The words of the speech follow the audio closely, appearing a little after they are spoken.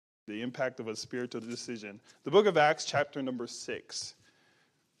the impact of a spiritual decision. The book of Acts, chapter number 6.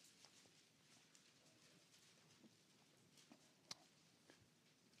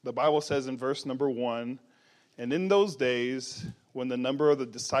 The Bible says in verse number 1, "And in those days, when the number of the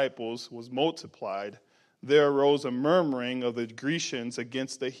disciples was multiplied, there arose a murmuring of the Grecians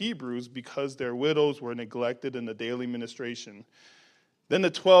against the Hebrews because their widows were neglected in the daily ministration. Then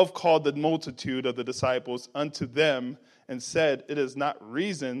the 12 called the multitude of the disciples unto them and said, It is not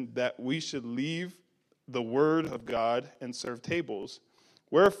reason that we should leave the word of God and serve tables.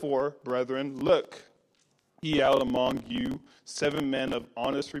 Wherefore, brethren, look ye out among you 7 men of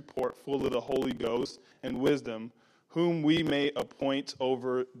honest report, full of the Holy Ghost and wisdom, whom we may appoint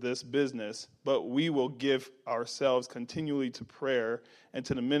over this business. But we will give ourselves continually to prayer and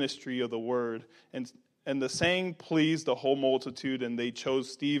to the ministry of the word. And the saying pleased the whole multitude, and they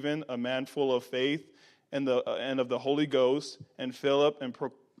chose Stephen, a man full of faith and of the Holy Ghost, and Philip, and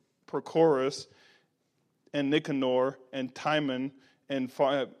Prochorus, and Nicanor, and Timon, and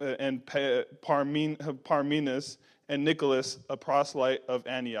Parmenas, and Nicholas, a proselyte of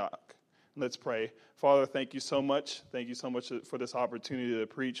Antioch." Let's pray. Father, thank you so much. Thank you so much for this opportunity to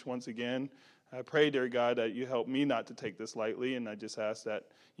preach once again. I pray, dear God, that you help me not to take this lightly, and I just ask that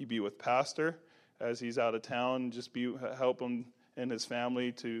you be with Pastor as he's out of town. Just help him and his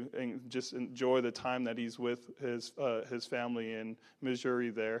family to just enjoy the time that he's with his family in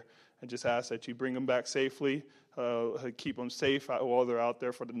Missouri there. And just ask that you bring them back safely, keep them safe while they're out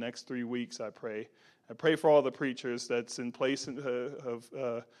there for the next 3 weeks, I pray. I pray for all the preachers that's in place of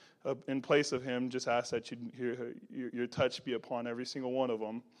him. Just ask that your touch be upon every single one of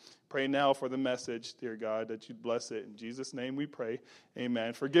them. Pray now for the message, dear God, that you'd bless it. In Jesus' name we pray.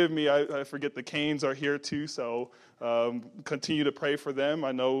 Amen. Forgive me, I forget the Canes are here too, so continue to pray for them.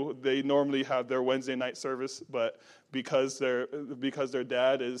 I know they normally have their Wednesday night service, but because their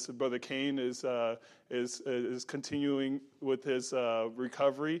dad is Brother Kane is continuing with his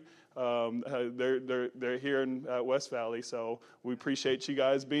recovery. They're here in West Valley, so we appreciate you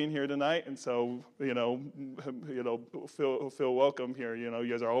guys being here tonight, and so feel welcome here. You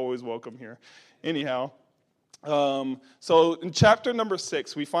guys are always welcome here. Anyhow, so in chapter number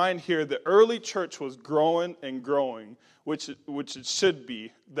 6, we find here the early church was growing and growing, which it should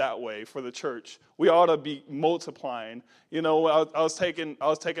be that way for the church. We ought to be multiplying. I was taking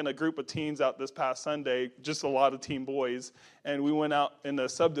a group of teens out this past Sunday, just a lot of teen boys, and we went out in the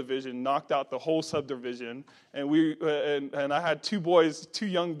subdivision, knocked out the whole subdivision, and I had two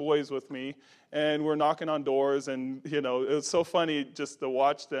young boys with me. And we're knocking on doors, and, it was so funny just to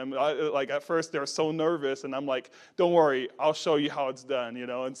watch them. At first, they're so nervous, and I'm like, don't worry, I'll show you how it's done,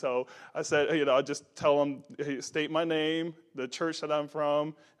 And so I said, I'll just tell them, hey, state my name, the church that I'm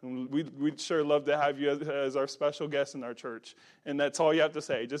from, and we'd sure love to have you as our special guest in our church. And that's all you have to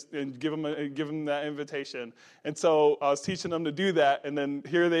say, just give them that invitation. And so I was teaching them to do that, and then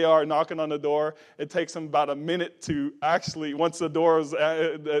here they are knocking on the door. It takes them about a minute to actually, once they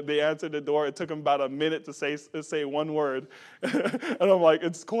answered the door, it took them about a minute to say one word. And I'm like,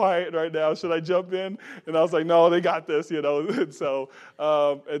 it's quiet right now. Should I jump in? And I was like, no, they got this, And so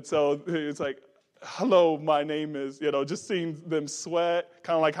it's like, hello, my name is, just seeing them sweat,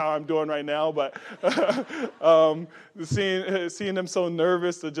 kind of like how I'm doing right now, but seeing them so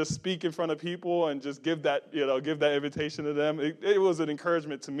nervous to just speak in front of people and just give that invitation to them, it was an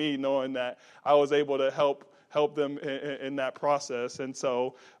encouragement to me, knowing that I was able to help them in that process. And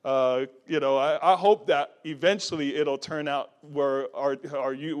so, I hope that eventually it'll turn out where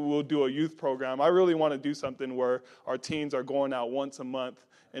we'll do a youth program. I really want to do something where our teens are going out once a month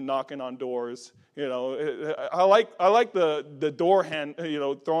and knocking on doors. I like the door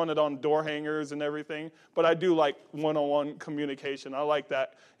throwing it on door hangers and everything, but I do like one-on-one communication. I like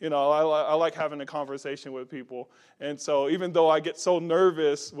that. I like having a conversation with people. And so even though I get so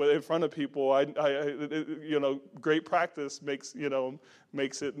nervous in front of people, I great practice makes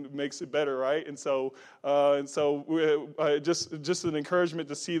it better, right? And so just an encouragement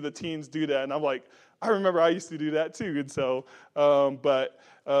to see the teens do that. And I'm like, I remember I used to do that too. And so,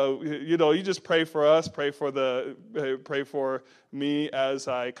 you just pray for us, pray for me as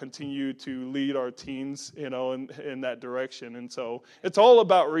I continue to lead our teens, in that direction. And so it's all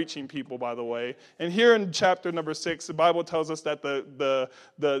about reaching people, by the way. And here in chapter number 6, the Bible tells us that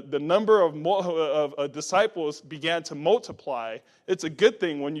the number of disciples began to multiply. It's a good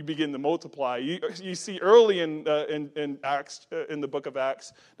thing when you begin to multiply. You see early in Acts, in the book of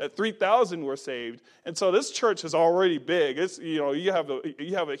Acts, that 3,000 were saved. And so this church is already big. It's you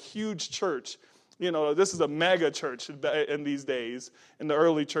have a huge church. This is a mega church in these days, in the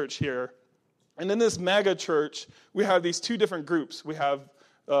early church here. And in this mega church, we have these two different groups. We have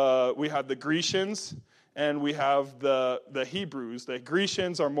the Grecians, and we have the Hebrews. The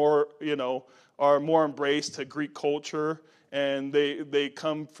Grecians are more embraced to Greek culture, and they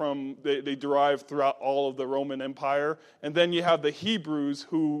derive throughout all of the Roman Empire. And then you have the Hebrews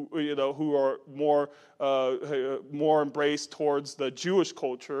who are more embraced towards the Jewish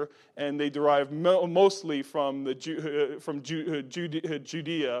culture, and they derive mostly from Judea.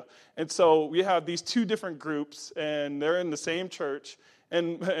 And so we have these two different groups, and they're in the same church.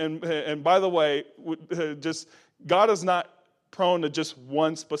 And by the way, just God is not prone to just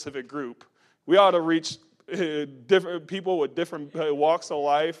one specific group. We ought to reach different people with different walks of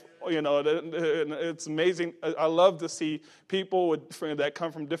life. It's amazing. I love to see people that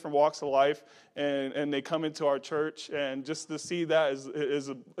come from different walks of life, and they come into our church, and just to see that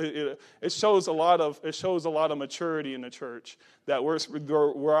it shows a lot of maturity in the church, that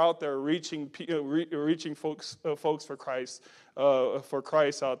we're out there reaching folks for Christ. For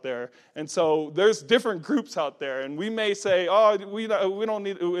Christ out there. And so there's different groups out there, and we may say, we don't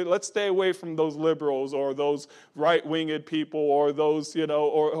need, let's stay away from those liberals or those right-winged people or those,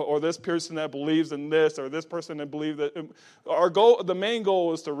 or this person that believes in this or this person that believes that. The main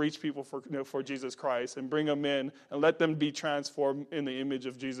goal is to reach people for Jesus Christ and bring them in and let them be transformed in the image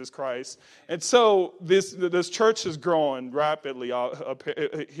of Jesus Christ. And so this church is growing rapidly up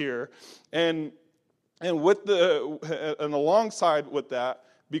here, and alongside with that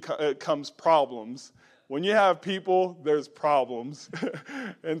comes problems. When you have people, there's problems,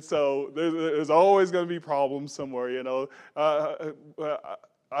 and so there's always going to be problems somewhere. I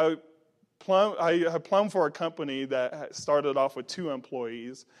plumbed for a company that started off with 2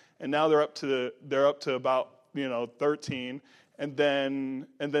 employees, and now they're up to about 13, and then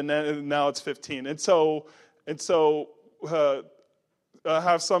now it's 15, and so I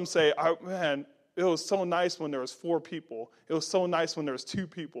have some say, man, it was so nice when there was 4 people. It was so nice when there was 2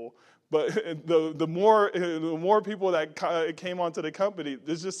 people. But the more people that came onto the company,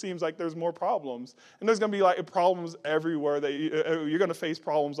 this just seems like there's more problems. And there's going to be like problems everywhere. You're going to face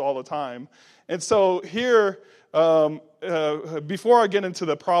problems all the time. And so here, before I get into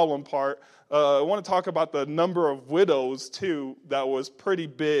the problem part, I want to talk about the number of widows too. That was pretty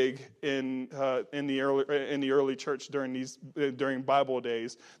big in the early church during Bible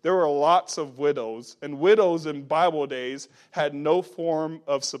days. There were lots of widows, and widows in Bible days had no form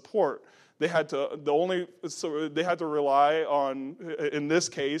of support. They had to rely on, in this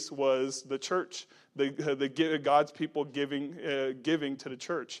case, was the church. God's people giving to the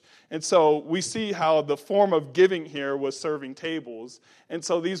church. And so we see how the form of giving here was serving tables. And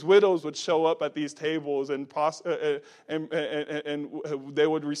so these widows would show up at these tables, and they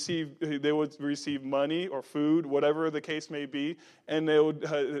would receive money or food, whatever the case may be, and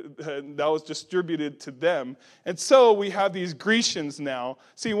that was distributed to them. And so we have these Grecians now.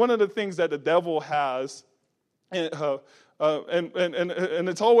 See, one of the things that the devil has, and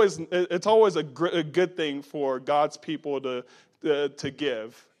it's always a good thing for God's people to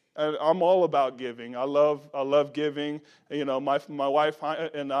give. And I'm all about giving. I love giving. My wife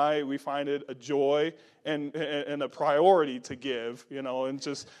and I, we find it a joy and a priority to give. And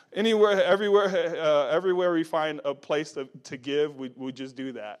just everywhere we find a place to give, we just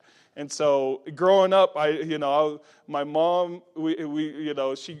do that. And so growing up, my mom,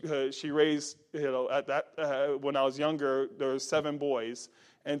 she raised, at that when I was younger, there were 7 boys.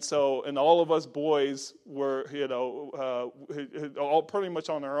 And all of us boys were, all pretty much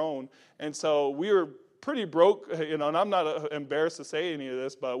on our own. And so we were pretty broke, and I'm not embarrassed to say any of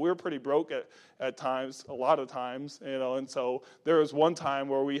this, but we were pretty broke at times, a lot of times, and so there was one time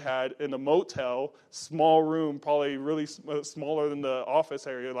where we had in a motel, small room, probably really smaller than the office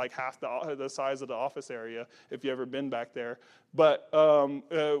area, like half the size of the office area, if you've ever been back there. But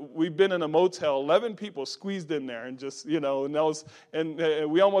we've been in a motel, 11 people squeezed in there, and just, and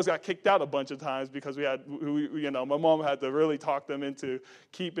we almost got kicked out a bunch of times because my mom had to really talk them into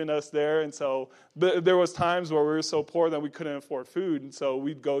keeping us there. And so there was times where we were so poor that we couldn't afford food, and so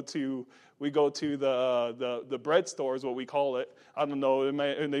we'd go to the bread store is what we call it. I don't know,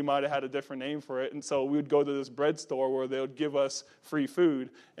 they might have had a different name for it. And so we would go to this bread store where they would give us free food.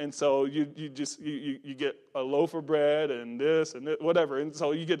 And so you get a loaf of bread and this and whatever. And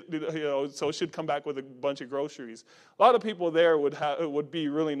so you get, so it should come back with a bunch of groceries. A lot of people there would be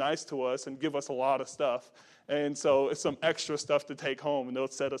really nice to us and give us a lot of stuff. And so it's some extra stuff to take home, and they'll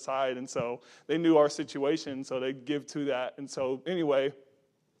set aside. And so they knew our situation, so they'd give to that. And so anyway,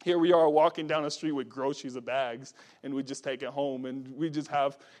 here we are walking down the street with groceries of bags, and we just take it home, and we just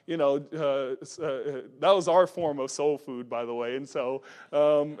have, that was our form of soul food, by the way. And so,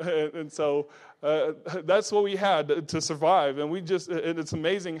 That's what we had to survive. And and it's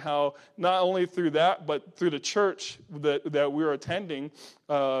amazing how not only through that, but through the church that we were attending,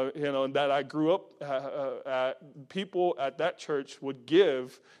 that I grew up at, people at that church would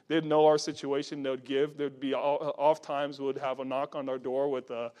give. They'd know our situation. They would give. There'd be oft times we would have a knock on our door with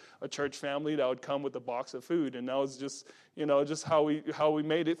a church family that would come with a box of food. And that was just how we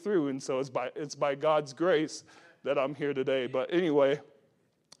made it through. And so it's by God's grace that I'm here today. But anyway,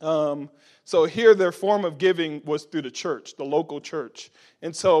 so here their form of giving was through the church, the local church,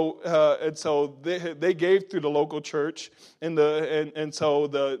 and so they gave through the local church, and so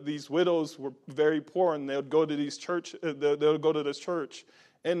these widows were very poor, and they would go to these church, they would go to this church.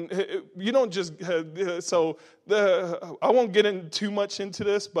 And you don't just, I won't get in too much into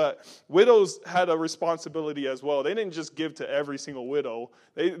this, but widows had a responsibility as well. They didn't just give to every single widow.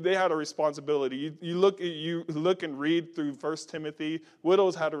 They had a responsibility. You look and read through 1 Timothy.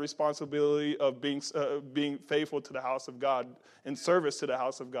 Widows had a responsibility of being faithful to the house of God and service to the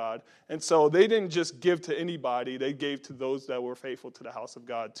house of God. And so they didn't just give to anybody. They gave to those that were faithful to the house of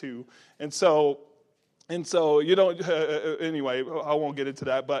God too. And so anyway, I won't get into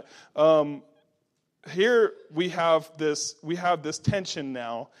that, but here we have this tension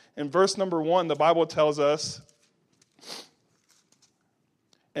now. In verse number 1, the Bible tells us,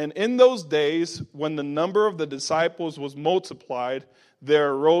 "And in those days, when the number of the disciples was multiplied,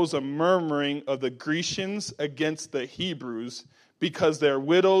 there arose a murmuring of the Grecians against the Hebrews, because their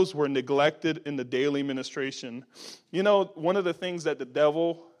widows were neglected in the daily ministration." One of the things that the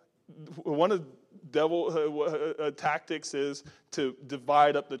devil tactics is to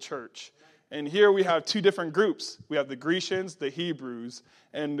divide up the church. And here we have two different groups. We have the Grecians, the Hebrews,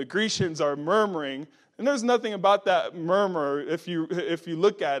 and the Grecians are murmuring. And there's nothing about that murmur, if you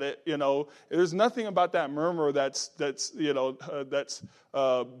look at it, there's nothing about that murmur that's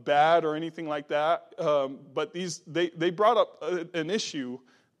bad or anything like that. But they brought up an issue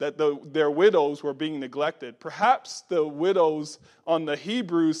that their widows were being neglected. Perhaps the widows on the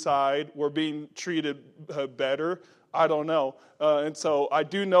Hebrew side were being treated better. I don't know. And so I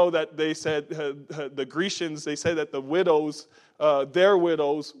do know that they said, the Grecians, they said that the widows, their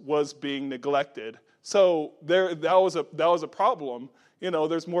widows was being neglected. So that was a problem.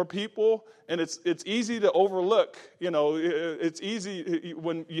 There's more people, and it's easy to overlook. It's easy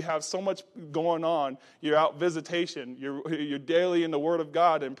when you have so much going on. You're out visitation. You're daily in the Word of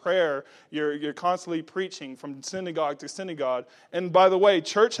God and prayer. You're constantly preaching from synagogue to synagogue. And by the way,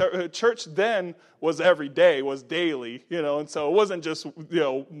 church then was every day, was daily. And so it wasn't just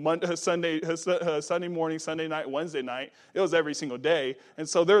Sunday morning, Sunday night, Wednesday night. It was every single day. And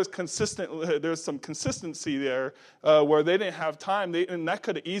so there's some consistency there where they didn't have time. And that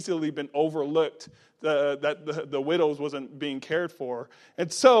could have easily been overlooked, that the widows wasn't being cared for.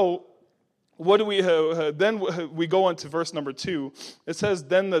 And so what do we then we go into verse number 2. It says,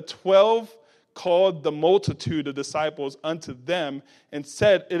 "Then the 12 called the multitude of disciples unto them and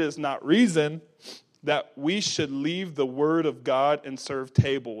said, It is not reason that we should leave the word of God and serve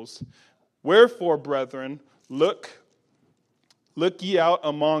tables. Wherefore, brethren, look ye out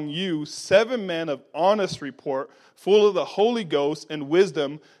among you 7 men of honest report, full of the Holy Ghost and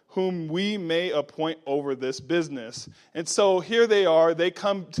wisdom, whom we may appoint over this business." And so here they are, they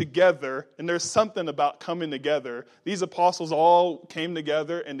come together, and there's something about coming together. These apostles all came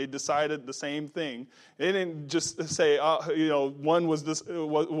together, and they decided the same thing. They didn't just say, one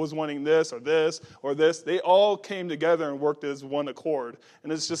was wanting this or this or this. They all came together and worked as one accord.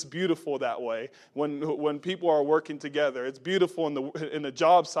 And it's just beautiful that way. When people are working together, it's beautiful in the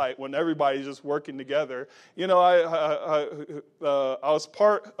job site when everybody's just working together. I was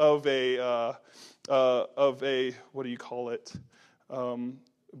part of a what do you call it?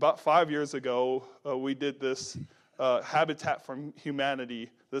 About 5 years ago, we did this Habitat for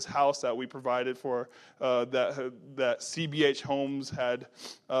Humanity, this house that we provided for that CBH Homes had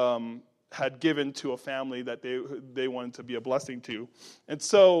given to a family that they wanted to be a blessing to, and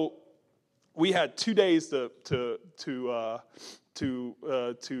so we had 2 days to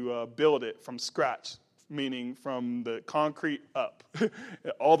build it from scratch. Meaning from the concrete up,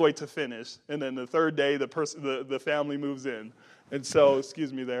 all the way to finish, and then the third day the family moves in, and so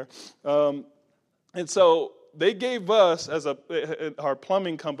excuse me there, and so they gave us as our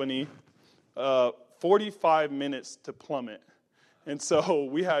plumbing company 45 minutes to plumb it, and so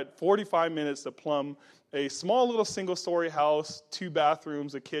we had 45 minutes to plumb a small little single-story house, 2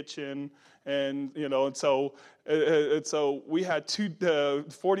 bathrooms, a kitchen, and so we had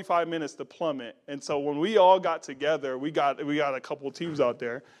 45 minutes to plumb it. And so when we all got together, we got a couple of teams out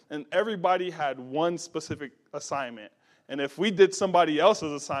there, and everybody had one specific assignment. And if we did somebody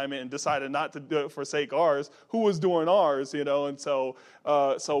else's assignment and decided not to forsake ours, who was doing ours, And so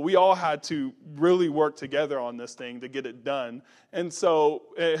we all had to really work together on this thing to get it done. And so,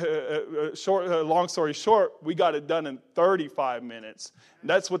 long story short, we got it done in 35 minutes.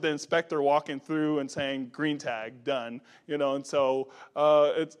 That's with the inspector walking through and saying, green tag, done. And so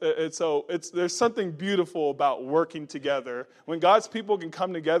there's something beautiful about working together. When God's people can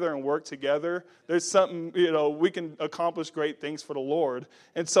come together and work together, there's something, we can accomplish great things for the Lord.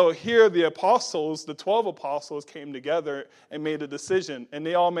 And so here the apostles, the 12 apostles came together and made a decision, and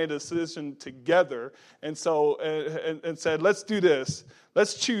they all made a decision together. And so, and said, let's do this.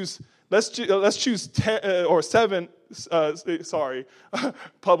 Let's choose 10 or 7.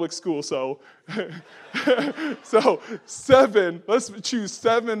 Public school. So 7. Let's choose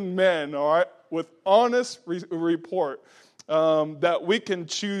 7 men. All right, with honest report. That we can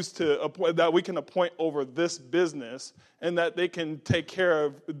choose to appoint, that we can appoint over this business, and that they can take care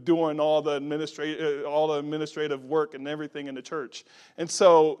of doing all the administrative work and everything in the church. And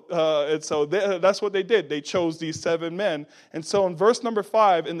so that's what they did. They chose these 7 men. And so in verse number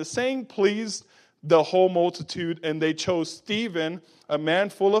 5, and the saying pleased the whole multitude, and they chose Stephen, a man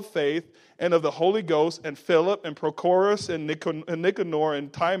full of faith and of the Holy Ghost, and Philip, and Prochorus, and Nicanor,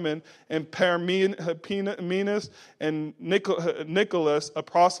 and Timon, and Parmenas, and Nicholas, a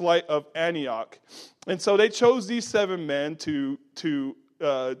proselyte of Antioch. And so they chose these 7 men to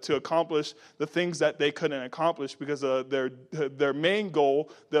accomplish the things that they couldn't accomplish, because their main goal,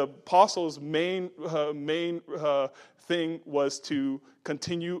 the apostles' main thing, was to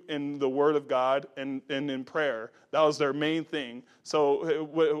continue in the Word of God and in prayer. That was their main thing. So,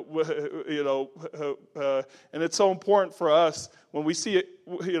 and it's so important for us when we see it.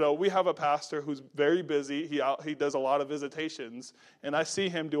 We have a pastor who's very busy. He does a lot of visitations, and I see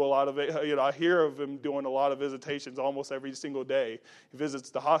him do a lot of it. I hear of him doing a lot of visitations almost every single day. He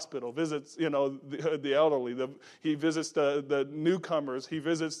visits the hospital, visits the elderly. He visits the newcomers. He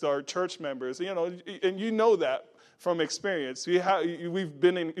visits our church members. And you know that from experience.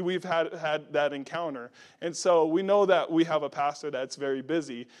 We've had that encounter. And so we know that we have a pastor that's very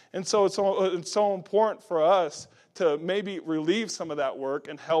busy. And so it's so important for us to maybe relieve some of that work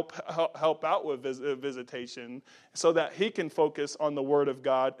and help out with visitation, so that he can focus on the Word of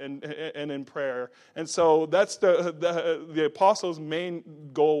God and in prayer. And so that's the apostles' main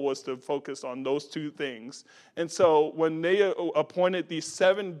goal, was to focus on those 2 things. And so when they appointed these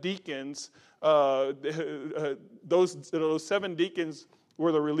 7 deacons, those 7 deacons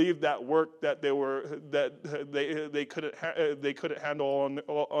were to relieve that work that they couldn't handle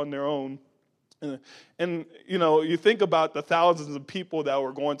on their own. And you think about the thousands of people that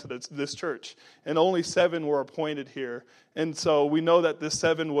were going to this church, and only 7 were appointed here. And so we know that this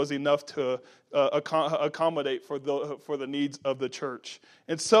 7 was enough to accommodate for the needs of the church.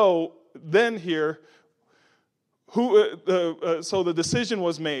 And so then here, so the decision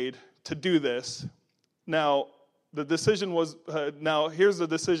was made to do this. Now the decision was here's the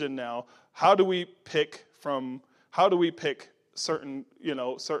decision. Now, how do we pick certain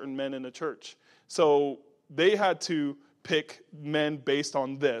men in the church? So they had to pick men based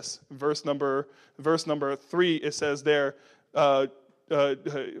on this. Verse number 3, it says there,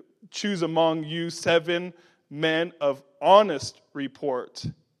 choose among you 7 men of honest report.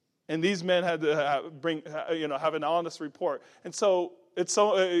 And these men had to have an honest report. And so it's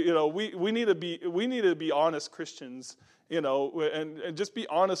so we need to be honest Christians, and just be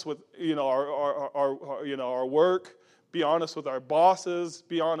honest with our work. Be honest with our bosses.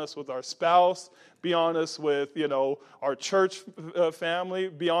 Be honest with our spouse. Be honest with our church family.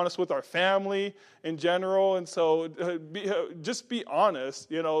 Be honest with our family in general. And so just be honest.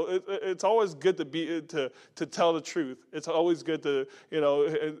 It's always good to tell the truth. It's always good to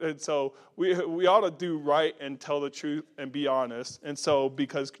and so we ought to do right and tell the truth and be honest. And so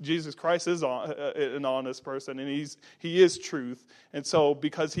because Jesus Christ is an honest person, and he is truth. And so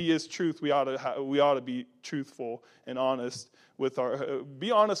because he is truth, we ought to be truthful and honest with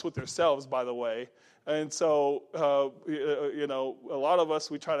be honest with yourselves, by the way. And so, a lot of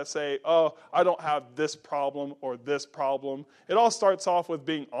us, we try to say, oh, I don't have this problem or this problem. It all starts off with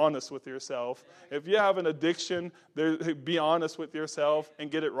being honest with yourself. If you have an addiction, be honest with yourself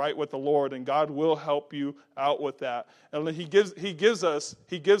and get it right with the Lord, and God will help you out with that. And he gives us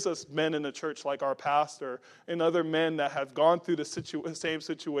men in the church like our pastor and other men that have gone through the same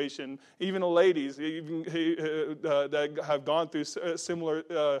situation, even the ladies that have gone through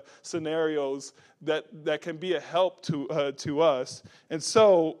similar scenarios that can be a help to us. And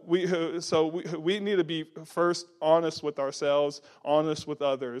so we need to be first honest with ourselves, honest with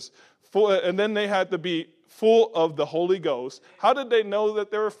others, and then they had to be full of the Holy Ghost. How did they know that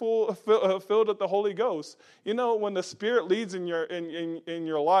they were filled with the Holy Ghost? You know, when the Spirit leads in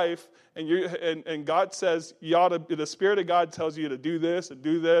your life, and God says the Spirit of God tells you to do this and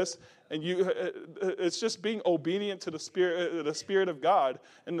do this, and it's just being obedient to the Spirit of God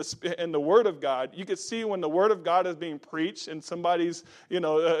and the Word of God. You can see when the Word of God is being preached and somebody's, and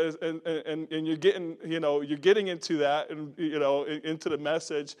you're getting into that and into the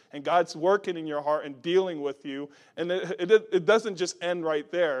message, and God's working in your heart and dealing with you, and it doesn't just end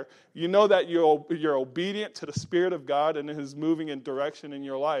right there. You know that you're obedient to the Spirit of God and His moving in direction in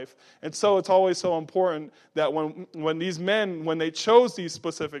your life, and so it's always so important that when these men, when they chose these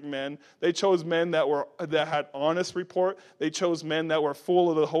specific men, they chose men that had honest report. They chose men that were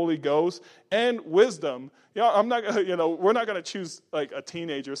full of the Holy Ghost and wisdom. We're not going to choose like a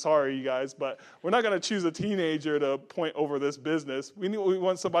teenager. Sorry, you guys, but we're not going to choose a teenager to point over this business. We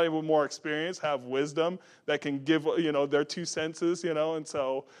want somebody with more experience, have wisdom that can give their 2 senses. And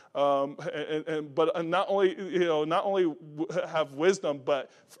so, but not only have wisdom,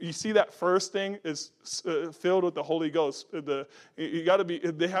 but you see that first thing is filled with the Holy Ghost.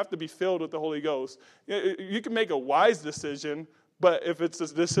 They have to be filled with the Holy Ghost. You can make a wise decision. But if it's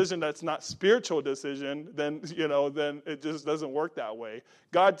a decision that's not spiritual decision, then it just doesn't work that way.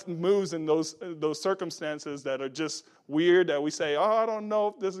 God moves in those circumstances that are just weird, that we say, oh, I don't know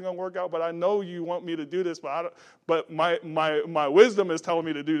if this is going to work out, but I know you want me to do this, but my wisdom is telling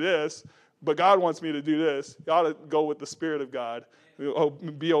me to do this, but God wants me to do this. You ought to go with the Spirit of God.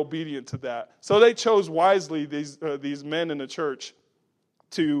 Be obedient to that. So they chose wisely these men in the church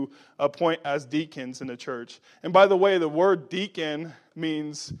to appoint as deacons in the church. And by the way, the word deacon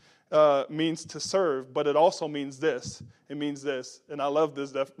means to serve, but it also means this. It means this, and I love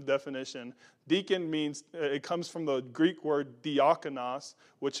this definition. Deacon means, it comes from the Greek word diakonos,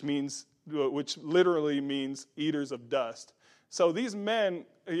 which literally means eaters of dust. So these men,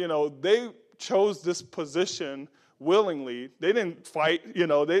 they chose this position willingly. They didn't fight. You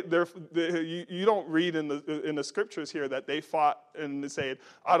don't read in the scriptures here that they fought and they said,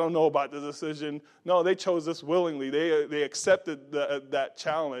 I don't know about the decision. No, they chose this willingly. They accepted that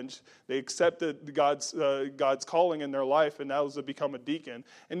challenge. They accepted God's calling in their life, and that was to become a deacon.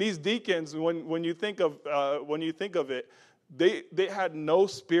 And these deacons, when you think of it, they had no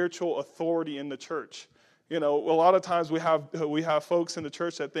spiritual authority in the church. A lot of times we have folks in the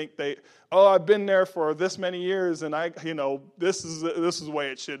church that think I've been there for this many years and this is the way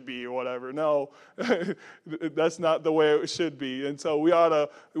it should be or whatever. No, that's not the way it should be. And so we ought to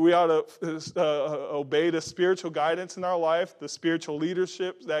obey the spiritual guidance in our life, the spiritual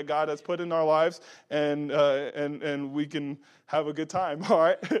leadership that God has put in our lives, and we can have a good time. All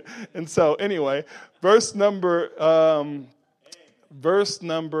right. And so anyway, verse number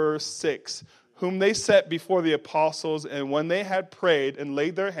 6. Whom they set before the apostles, and when they had prayed and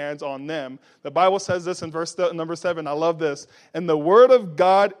laid their hands on them, the Bible says this in verse number 7, I love this, and the word of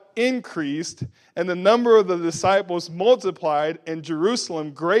God increased, and the number of the disciples multiplied in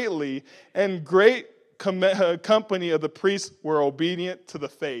Jerusalem greatly, and great company of the priests were obedient to the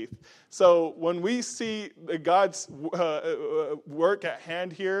faith. So when we see God's work at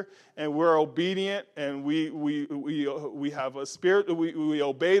hand here, and we're obedient, and we have a spirit, we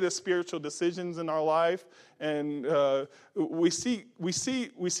obey the spiritual decisions in our life, and we see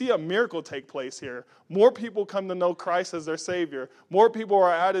a miracle take place here. More people come to know Christ as their Savior. More people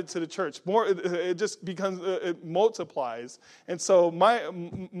are added to the church. It just becomes, it multiplies. And so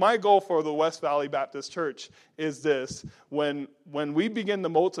my goal for the West Valley Baptist Church is this: when we begin to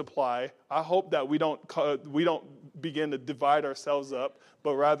multiply, I hope that we don't begin to divide ourselves up,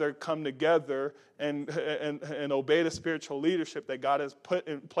 but rather come together and obey the spiritual leadership that God has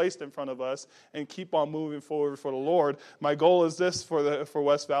placed in front of us, and keep on moving forward for the Lord. My goal is this for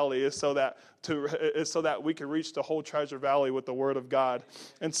West Valley is so that we can reach the whole Treasure Valley with the Word of God.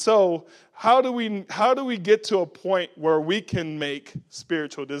 And so, how do we get to a point where we can make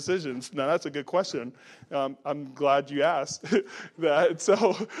spiritual decisions? Now, that's a good question. I'm glad you asked that.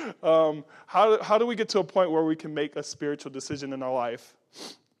 So, how do we get to a point where we can make a spiritual decision in our life?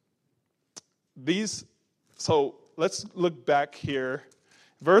 So let's look back here.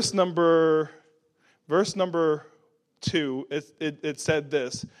 Verse number 2, it said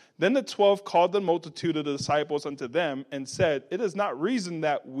this: Then the 12 called the multitude of the disciples unto them and said, It is not reason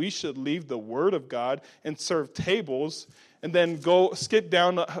that we should leave the word of God and serve tables. And then skip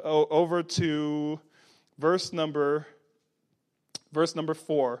down over to verse number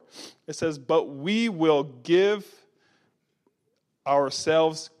 4. It says, But we will give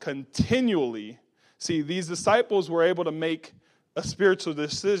ourselves continually. See, these disciples were able to make a spiritual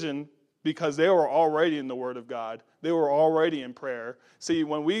decision because they were already in the Word of God. They were already in prayer. See,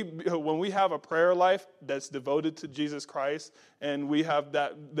 when we have a prayer life that's devoted to Jesus Christ, and we have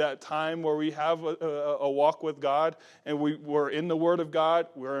that time where we have a walk with God, and we're in the Word of God,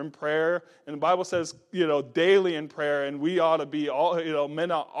 we're in prayer, and the Bible says, daily in prayer, and we ought to be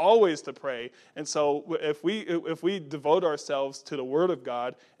men ought always to pray. And so if we devote ourselves to the Word of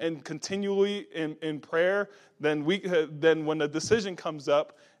God and continually in prayer, then when the decision comes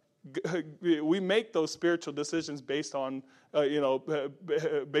up, we make those spiritual decisions based on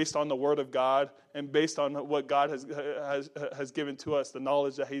based on the Word of God and based on what God has given to us, the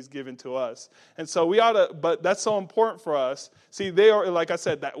knowledge that He's given to us. And so we ought to, but that's so important for us. See, they are, like I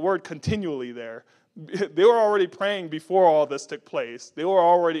said, that word continually there. They were already praying before all this took place. They were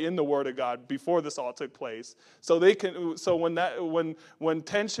already in the Word of God before this all took place. So when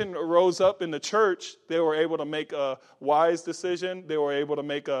tension rose up in the church, they were able to make a wise decision. They were able to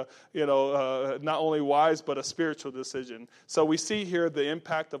make not only wise but a spiritual decision. So we see here the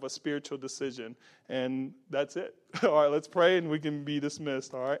impact of a spiritual decision, and that's it. All right, let's pray and we can be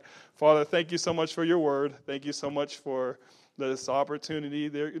dismissed. All right, Father, thank you so much for your Word. Thank you so much for this opportunity,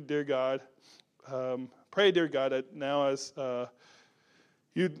 dear God. Pray, dear God, that now as I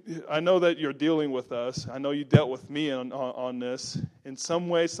know that you're dealing with us. I know you dealt with me on this in some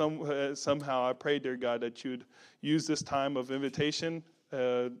way, somehow. I pray, dear God, that you'd use this time of invitation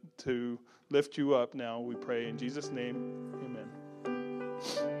to lift you up. Now we pray in Jesus' name, amen.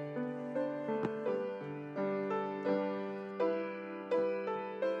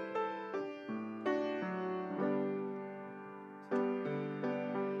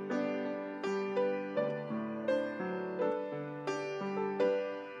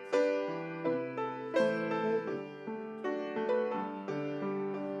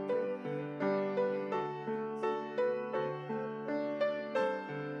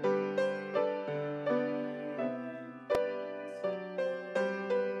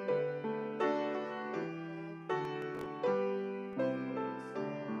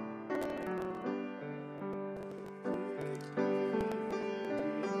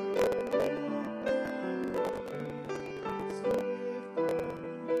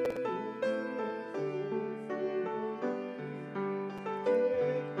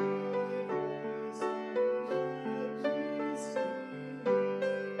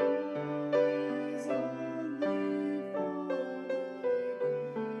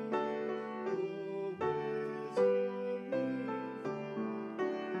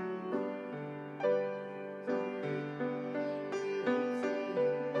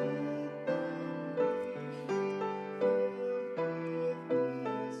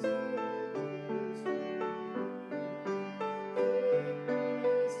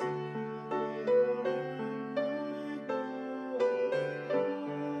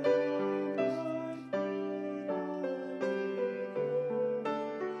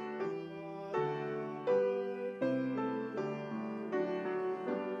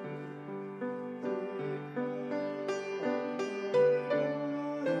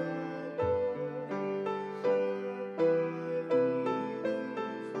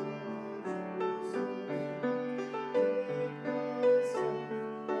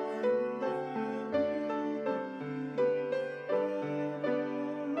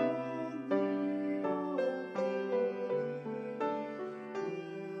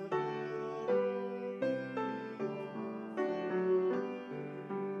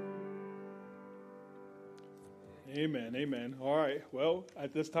 Amen, amen. All right. Well,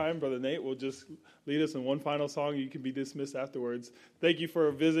 at this time, Brother Nate will just lead us in one final song. You can be dismissed afterwards. Thank you for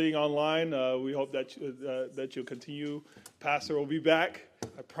visiting online. We hope that you'll continue. Pastor will be back,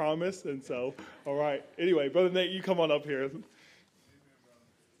 I promise. And so, all right. Anyway, Brother Nate, you come on up here. All right.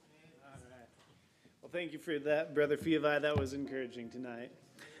 Well, thank you for that, Brother Fievi. That was encouraging tonight.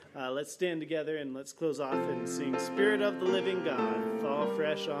 Let's stand together and let's close off and sing Spirit of the Living God, Fall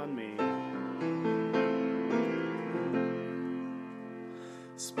Fresh on Me.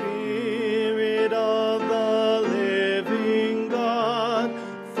 Spirit of the living God,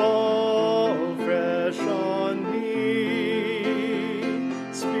 fall fresh on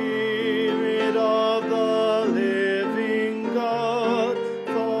me. Spirit of the living God,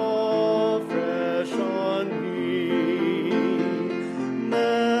 fall fresh on me.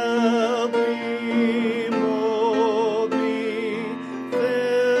 Melt me, mold me,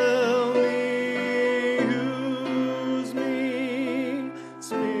 fill me, use me.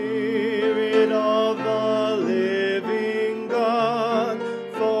 Spirit of the living God,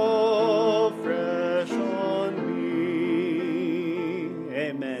 fall fresh on me.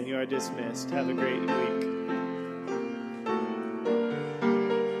 Amen. You are dismissed. Have a great week.